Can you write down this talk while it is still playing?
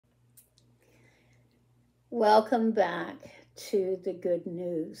Welcome back to the good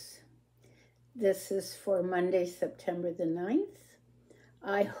news. This is for Monday, September the 9th.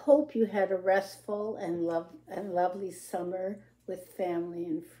 I hope you had a restful and lovely summer with family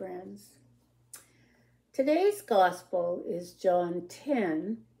and friends. Today's gospel is John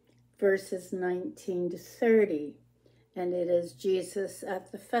 10, verses 19 to 30, and it is Jesus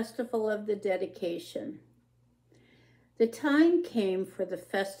at the festival of the dedication. The time came for the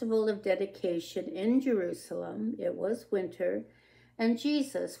festival of dedication in Jerusalem. It was winter, and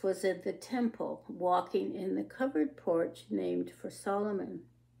Jesus was in the temple, walking in the covered porch named for Solomon.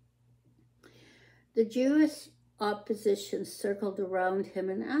 The Jewish opposition circled around him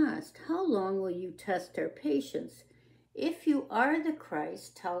and asked, "How long will you test our patience? If you are the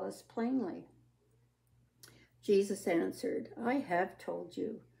Christ, tell us plainly." Jesus answered, "I have told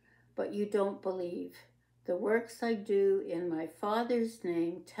you, but you don't believe. The works I do in my Father's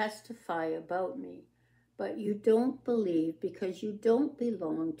name testify about me, but you don't believe because you don't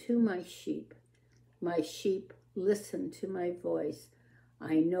belong to my sheep. My sheep listen to my voice.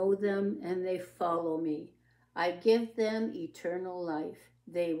 I know them and they follow me. I give them eternal life.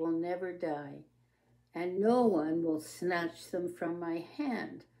 They will never die, and no one will snatch them from my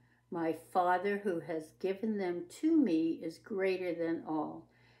hand. My Father who has given them to me is greater than all,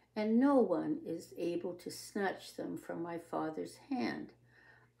 and no one is able to snatch them from my Father's hand.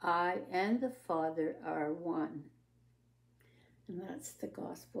 I and the Father are one." And that's the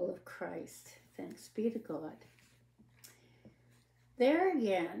gospel of Christ. Thanks be to God. There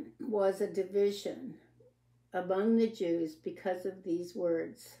again was a division among the Jews because of these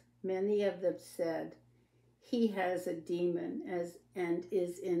words. Many of them said, "He has a demon and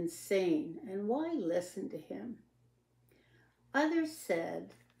is insane, and why listen to him?" Others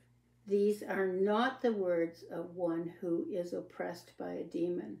said, "These are not the words of one who is oppressed by a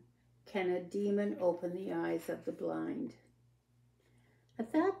demon. Can a demon open the eyes of the blind?"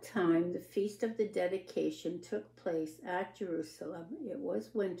 At that time, the feast of the dedication took place at Jerusalem. It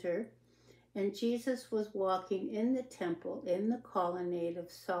was winter, and Jesus was walking in the temple in the colonnade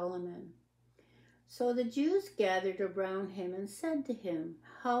of Solomon. So the Jews gathered around him and said to him,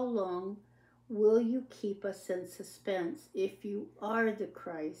 "How long will you keep us in suspense? If you are the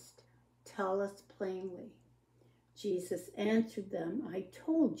Christ, tell us plainly." Jesus answered them, "I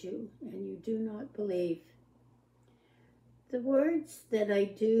told you, and you do not believe. The words that I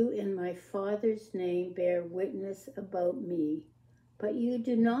do in my Father's name bear witness about me, but you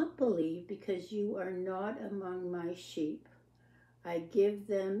do not believe because you are not among my sheep. I give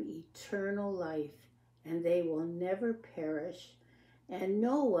them eternal life, and they will never perish, and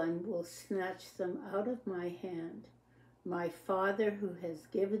no one will snatch them out of my hand. My Father who has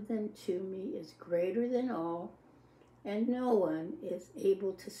given them to me is greater than all, and no one is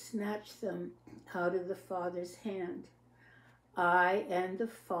able to snatch them out of the Father's hand. I and the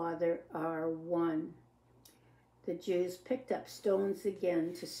Father are one." The Jews picked up stones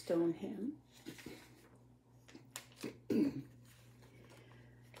again to stone him.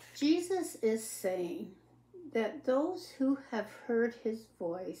 Jesus is saying that those who have heard his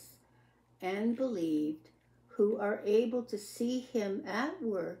voice and believed, who are able to see him at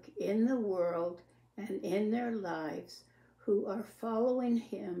work in the world and in their lives, who are following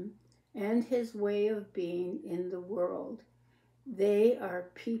him and his way of being in the world, they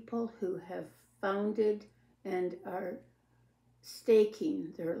are people who have founded and are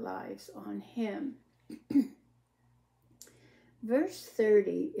staking their lives on him. Verse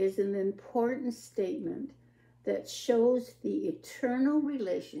 30 is an important statement that shows the eternal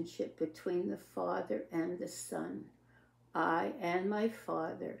relationship between the Father and the Son. I and my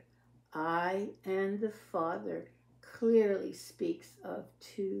Father, I and the Father clearly speaks of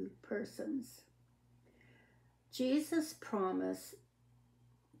two persons. Jesus promised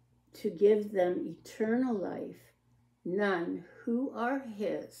to give them eternal life. None who are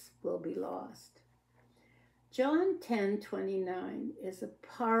his will be lost. John 10:29 is a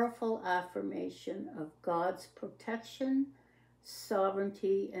powerful affirmation of God's protection,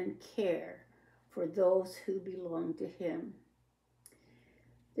 sovereignty, and care for those who belong to him.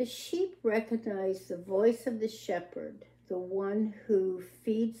 The sheep recognize the voice of the shepherd, the one who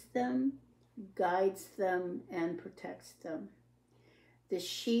feeds them, guides them, and protects them. The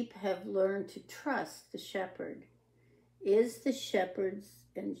sheep have learned to trust the shepherd. As the shepherd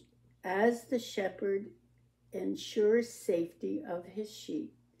ensures safety of his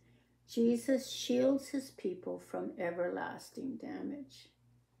sheep, Jesus shields his people from everlasting damage.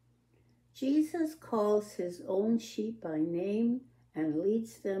 Jesus calls his own sheep by name and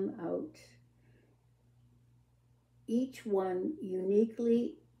leads them out, each one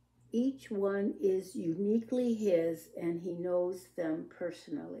uniquely Each one is uniquely his, and he knows them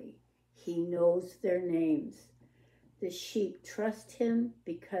personally. He knows their names. The sheep trust him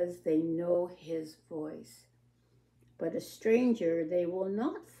because they know his voice. But a stranger they will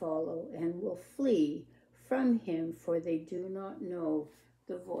not follow and will flee from him, for they do not know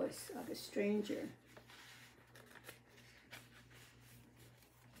the voice of a stranger.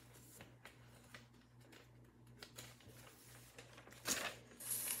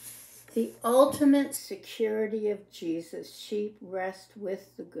 The ultimate security of Jesus' sheep rest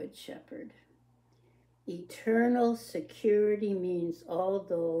with the Good Shepherd. Eternal security means all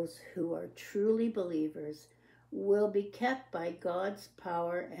those who are truly believers will be kept by God's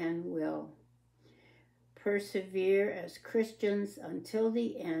power and will. Persevere as Christians until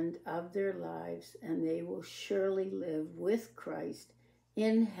the end of their lives, and they will surely live with Christ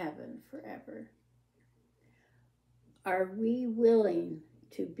in heaven forever. Are we willing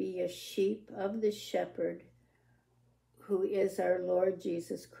to be a sheep of the shepherd who is our Lord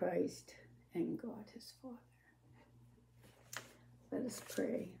Jesus Christ and God his Father? Let us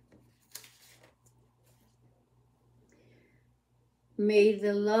pray. May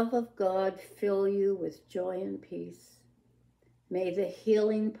the love of God fill you with joy and peace. May the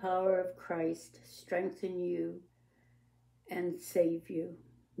healing power of Christ strengthen you and save you.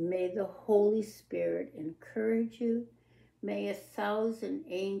 May the Holy Spirit encourage you. May 1,000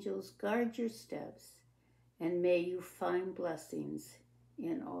 angels guard your steps, and may you find blessings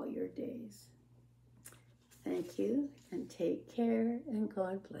in all your days. Thank you, and take care, and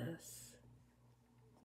God bless.